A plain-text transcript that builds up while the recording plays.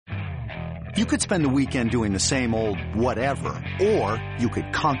You could spend the weekend doing the same old whatever, or you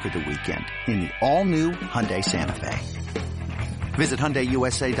could conquer the weekend in the all-new Hyundai Santa Fe. Visit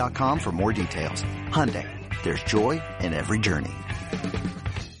HyundaiUSA.com for more details. Hyundai, there's joy in every journey.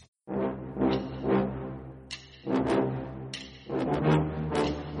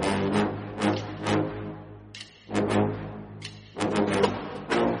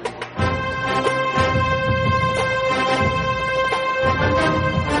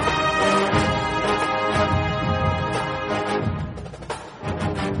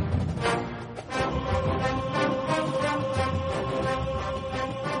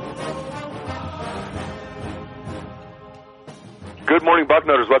 Good morning,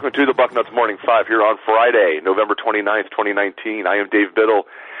 Bucknutters. Welcome to the Bucknuts Morning 5 here on Friday, November 29th, 2019. I am Dave Biddle.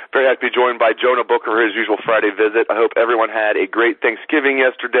 Very happy to be joined by Jonah Booker for his usual Friday visit. I hope everyone had a great Thanksgiving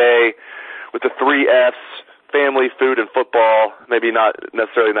yesterday with the 3 Fs, family, food, and football. Maybe not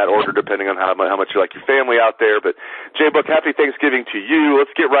necessarily in that order, depending on how much you like your family out there. But, Jay Book, happy Thanksgiving to you.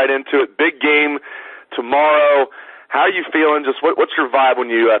 Let's get right into it. Big game tomorrow. How are you feeling? Just what's your vibe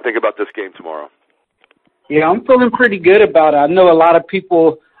when you think about this game tomorrow? Yeah, I'm feeling pretty good about it. I know a lot of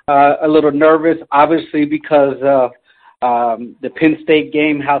people a little nervous, obviously, because of the Penn State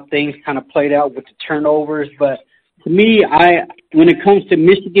game, how things kind of played out with the turnovers. But to me, when it comes to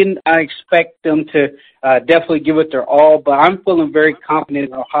Michigan, I expect them to definitely give it their all. But I'm feeling very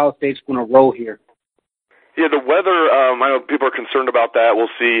confident that Ohio State's going to roll here. Yeah, the weather, I know people are concerned about that. We'll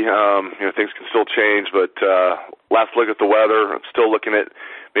see. Things can still change. But last look at the weather, I'm still looking at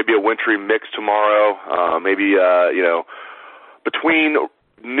maybe a wintry mix tomorrow. Between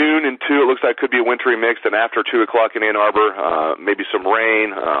noon and 2, it looks like it could be a wintry mix. Then after 2 o'clock in Ann Arbor, maybe some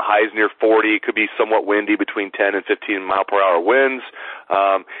rain, highs near 40. Could be somewhat windy between 10 and 15 mile per hour winds.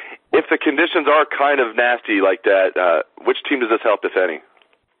 If the conditions are kind of nasty like that, which team does this help, if any?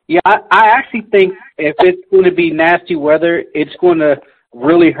 Yeah, I actually think if it's going to be nasty weather, it's going to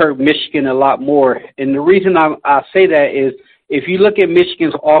really hurt Michigan a lot more. And the reason I say that is if you look at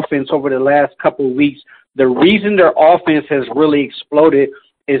Michigan's offense over the last couple of weeks, the reason their offense has really exploded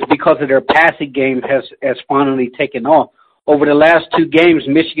is because of their passing game has finally taken off. Over the last 2 games,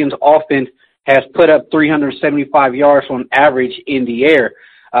 Michigan's offense has put up 375 yards on average in the air.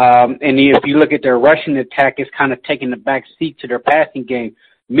 And if you look at their rushing attack, it's kind of taking the back seat to their passing game.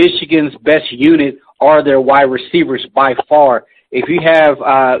 Michigan's best unit are their wide receivers by far. If you have,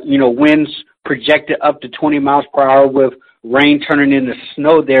 winds projected up to 20 miles per hour with rain turning into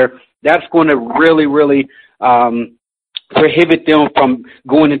snow there, that's going to really, really prohibit them from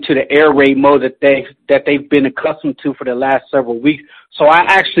going into the air raid mode that they've been accustomed to for the last several weeks. So I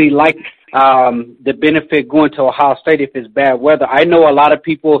actually like the benefit going to Ohio State if it's bad weather. I know a lot of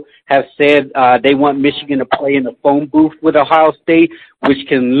people have said they want Michigan to play in the phone booth with Ohio State, which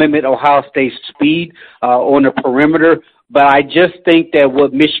can limit Ohio State's speed on the perimeter. But I just think that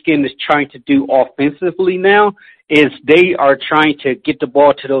what Michigan is trying to do offensively now is they are trying to get the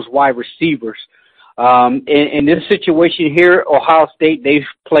ball to those wide receivers. In this situation here, Ohio State, they've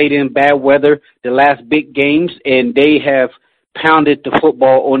played in bad weather the last big games, and they have pounded the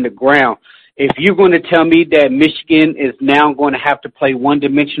football on the ground. If you're going to tell me that Michigan is now going to have to play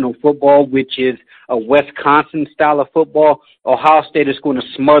one-dimensional football, which is a Wisconsin style of football, Ohio State is going to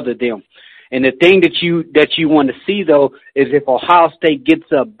smother them. And the thing that you want to see, though, is if Ohio State gets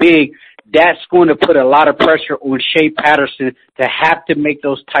up big, that's going to put a lot of pressure on Shea Patterson to have to make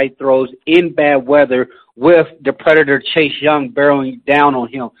those tight throws in bad weather with the Predator Chase Young barreling down on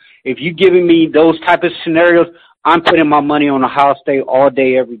him. If you're giving me those type of scenarios, I'm putting my money on Ohio State all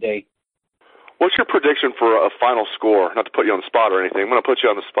day, every day. What's your prediction for a final score? Not to put you on the spot or anything. I'm going to put you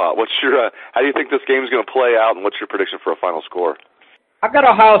on the spot. How do you think this game is going to play out, and what's your prediction for a final score? I got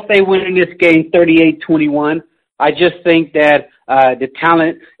Ohio State winning this game 38-21. I just think that the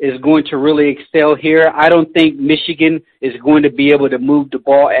talent is going to really excel here. I don't think Michigan is going to be able to move the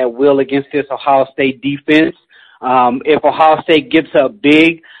ball at will against this Ohio State defense. If Ohio State gets up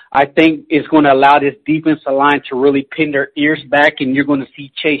big, I think it's going to allow this defensive line to really pin their ears back, and you're going to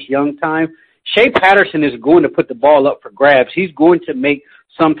see Chase Young time. Shea Patterson is going to put the ball up for grabs. He's going to make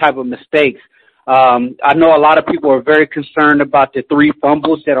some type of mistakes. I know a lot of people are very concerned about the 3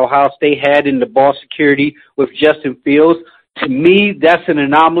 fumbles that Ohio State had in the ball security with Justin Fields. To me, that's an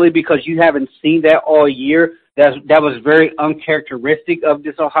anomaly because you haven't seen that all year. That was very uncharacteristic of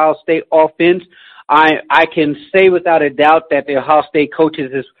this Ohio State offense. I can say without a doubt that the Ohio State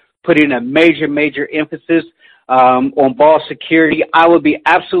coaches has put in a major emphasis on ball security. I would be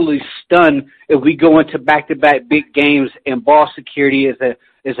absolutely stunned if we go into back-to-back big games and ball security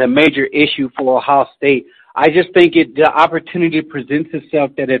is a major issue for Ohio State. I just think the opportunity presents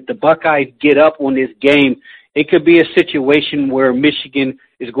itself that if the Buckeyes get up on this game, it could be a situation where Michigan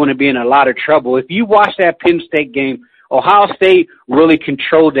is going to be in a lot of trouble. If you watch that Penn State game, Ohio State really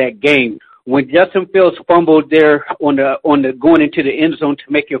controlled that game. When Justin Fields fumbled there on the going into the end zone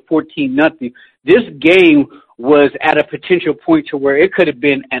to make it 14-0, this game was at a potential point to where it could have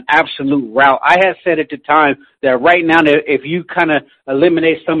been an absolute rout. I had said at the time that right now, that if you kind of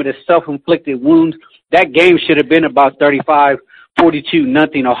eliminate some of the self-inflicted wounds, that game should have been about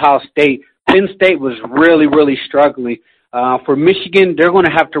 35-42-0 Ohio State. Penn State was really, really struggling. For Michigan, they're going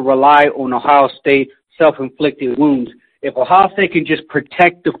to have to rely on Ohio State self-inflicted wounds. If Ohio State can just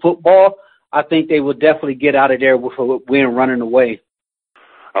protect the football, I think they will definitely get out of there with a win running away.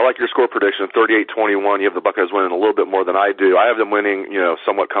 I like your score prediction, 38-21. You have the Buckeyes winning a little bit more than I do. I have them winning,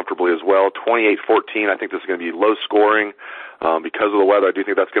 somewhat comfortably as well. 28-14. I think this is going to be low scoring because of the weather. I do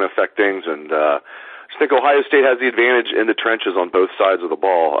think that's going to affect things, and I just think Ohio State has the advantage in the trenches on both sides of the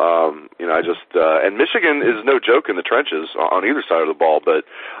ball. And Michigan is no joke in the trenches on either side of the ball, but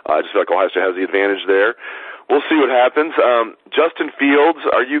I just feel like Ohio State has the advantage there. We'll see what happens. Justin Fields,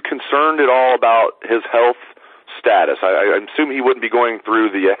 are you concerned at all about his health status? I assume he wouldn't be going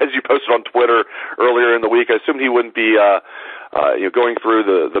through as you posted on Twitter earlier in the week, I assume he wouldn't be going through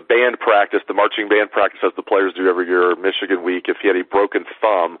the band practice, the marching band practice as the players do every year, Michigan week, if he had a broken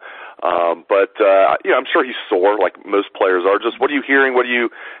thumb. But I'm sure he's sore like most players are. Just what are you hearing?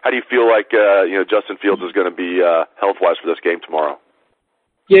 How do you feel like Justin Fields is going to be health-wise for this game tomorrow?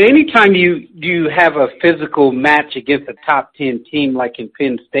 Yeah, anytime you have a physical match against a top 10 team like in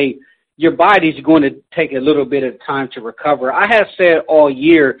Penn State, your body's going to take a little bit of time to recover. I have said all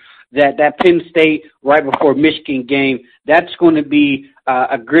year that Penn State right before Michigan game, that's going to be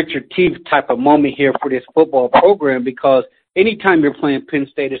a grit your teeth type of moment here for this football program, because anytime you're playing Penn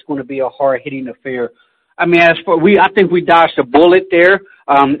State, it's going to be a hard-hitting affair. I mean, I think we dodged a bullet there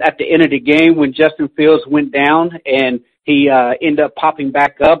at the end of the game when Justin Fields went down and he ended up popping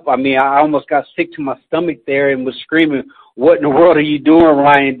back up. I mean, I almost got sick to my stomach there and was screaming, "What in the world are you doing,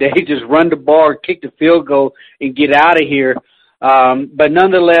 Ryan Day? Just run the ball, kick the field goal, and get out of here." But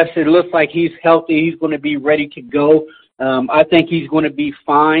nonetheless, it looks like he's healthy. He's going to be ready to go. I think he's going to be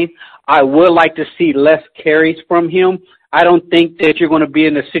fine. I would like to see less carries from him. I don't think that you're going to be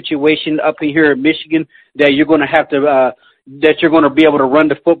in a situation up in here in Michigan that you're going to have to that you're going to be able to run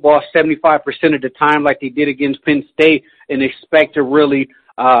the football 75% of the time like they did against Penn State and expect to really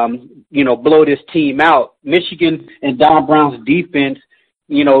blow this team out. Michigan and Don Brown's defense,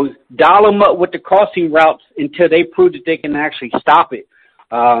 dial them up with the crossing routes until they prove that they can actually stop it.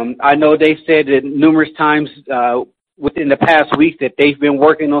 I know they said that numerous times within the past week that they've been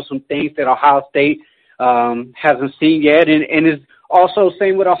working on some things that Ohio State hasn't seen yet, and is also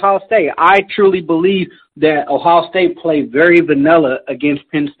same with Ohio State. I truly believe that Ohio State played very vanilla against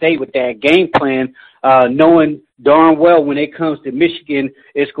Penn State with that game plan, knowing darn well when it comes to Michigan,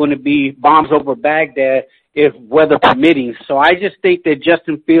 it's going to be bombs over Baghdad if weather permitting. So I just think that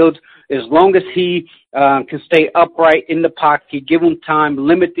Justin Fields, as long as he can stay upright in the pocket, give him time,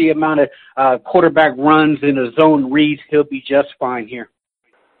 limit the amount of quarterback runs and the zone reads, he'll be just fine here.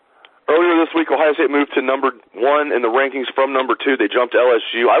 Earlier this week, Ohio State moved to number 1 in the rankings from number 2. They jumped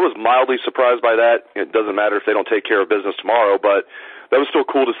LSU. I was mildly surprised by that. It doesn't matter if they don't take care of business tomorrow, but that was still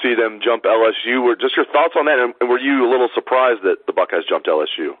cool to see them jump LSU. Just your thoughts on that, and were you a little surprised that the Buckeyes jumped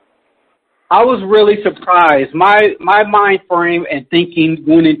LSU? I was really surprised. My mind frame and thinking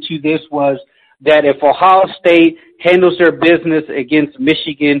going into this was that if Ohio State handles their business against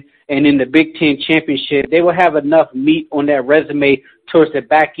Michigan and in the Big Ten championship, they will have enough meat on that resume towards the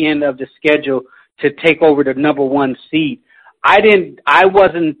back end of the schedule to take over the number 1 seed. I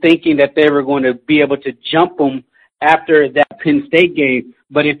wasn't thinking that they were going to be able to jump them after that Penn State game.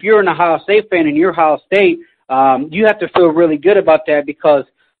 But if you're an Ohio State fan and you're Ohio State, you have to feel really good about that, because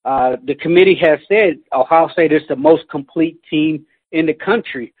the committee has said Ohio State is the most complete team in the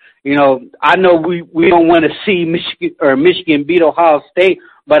country. I know we don't want to see Michigan beat Ohio State,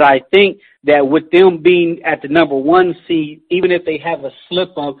 but I think that with them being at the number 1 seed, even if they have a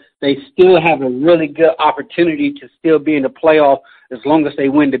slip-up, they still have a really good opportunity to still be in the playoff as long as they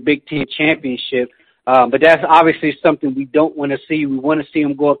win the Big Ten championship. But that's obviously something we don't want to see. We want to see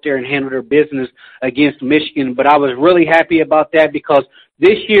them go up there and handle their business against Michigan. But I was really happy about that, because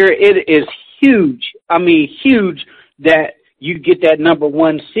this year it is huge. I mean, huge that you get that number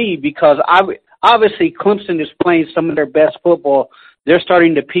 1 seed, because obviously Clemson is playing some of their best football. They're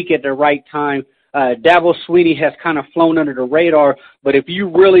starting to peak at the right time. Dabo Swinney has kind of flown under the radar, but if you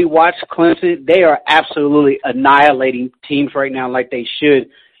really watch Clemson, they are absolutely annihilating teams right now like they should.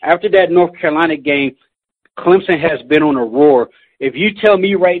 After that North Carolina game, Clemson has been on a roar. If you tell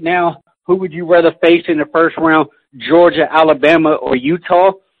me right now, who would you rather face in the first round, Georgia, Alabama, or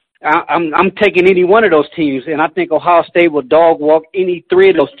Utah? I'm taking any one of those teams, and I think Ohio State will dog walk any three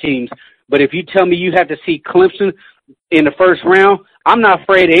of those teams. But if you tell me you have to see Clemson in the first round, I'm not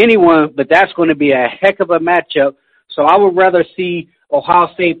afraid of anyone, but that's going to be a heck of a matchup. So I would rather see Ohio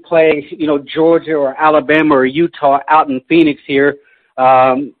State play, Georgia or Alabama or Utah out in Phoenix here,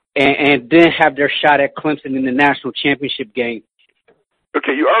 and then have their shot at Clemson in the national championship game.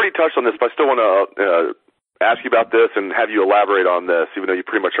 Okay, you already touched on this, but I still want to ask you about this and have you elaborate on this, even though you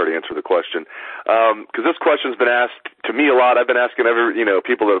pretty much already answered the question. Because this question's been asked to me a lot. I've been asking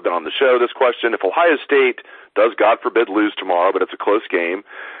people that have been on the show this question. If Ohio State does, God forbid, lose tomorrow, but it's a close game,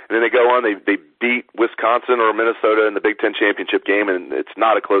 and then they go on, they beat Wisconsin or Minnesota in the Big Ten championship game, and it's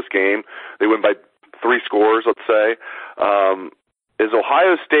not a close game. They win by 3 scores, let's say. Is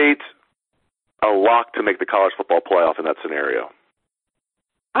Ohio State a lock to make the college football playoff in that scenario?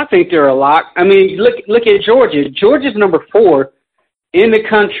 I think they're a lock. I mean, look at Georgia. Georgia's number 4 in the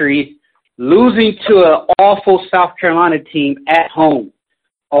country, losing to an awful South Carolina team at home.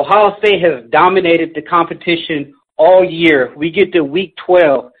 Ohio State has dominated the competition all year. We get to week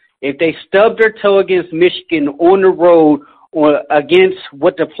 12. If they stub their toe against Michigan on the road or against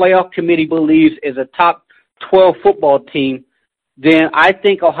what the playoff committee believes is a top 12 football team, then I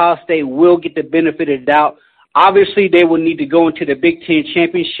think Ohio State will get the benefit of the doubt. Obviously, they will need to go into the Big Ten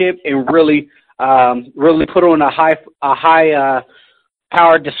championship and really put on a high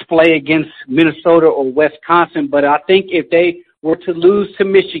power display against Minnesota or Wisconsin. But I think if they were to lose to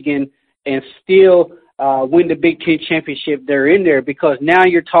Michigan and still win the Big Ten championship, they're in there, because now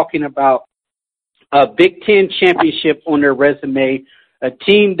you're talking about a Big Ten championship on their resume, a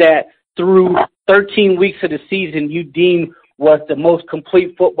team that through 13 weeks of the season you deem was the most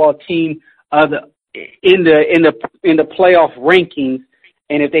complete football team in the playoff rankings.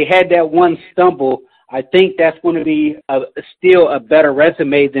 And if they had that one stumble, I think that's going to be still a better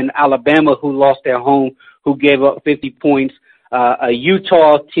resume than Alabama, who lost at home, who gave up 50 points. A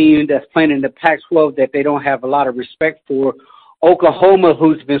Utah team that's playing in the Pac-12 that they don't have a lot of respect for. Oklahoma,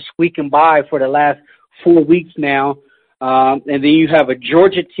 who's been squeaking by for the last 4 weeks now. And then you have a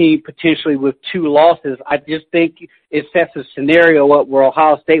Georgia team potentially with 2 losses. I just think it sets a scenario up where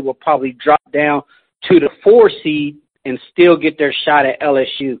Ohio State will probably drop down to the 4 seed and still get their shot at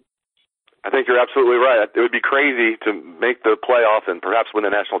LSU. I think you're absolutely right. It would be crazy to make the playoff and perhaps win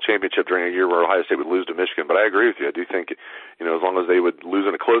the national championship during a year where Ohio State would lose to Michigan. But I agree with you. I do think, as long as they would lose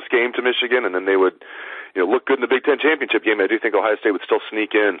in a close game to Michigan and then they would, look good in the Big Ten championship game, I do think Ohio State would still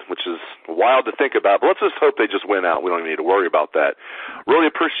sneak in, which is wild to think about. But let's just hope they just win out. We don't even need to worry about that. Really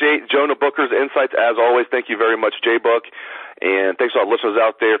appreciate Jonah Booker's insights as always. Thank you very much, J-Book. And thanks to all the listeners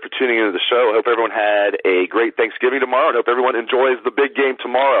out there for tuning into the show. I hope everyone had a great Thanksgiving tomorrow, and hope everyone enjoys the big game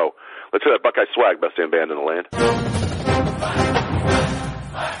tomorrow. Let's hear that Buckeye swag, best damn band in the land.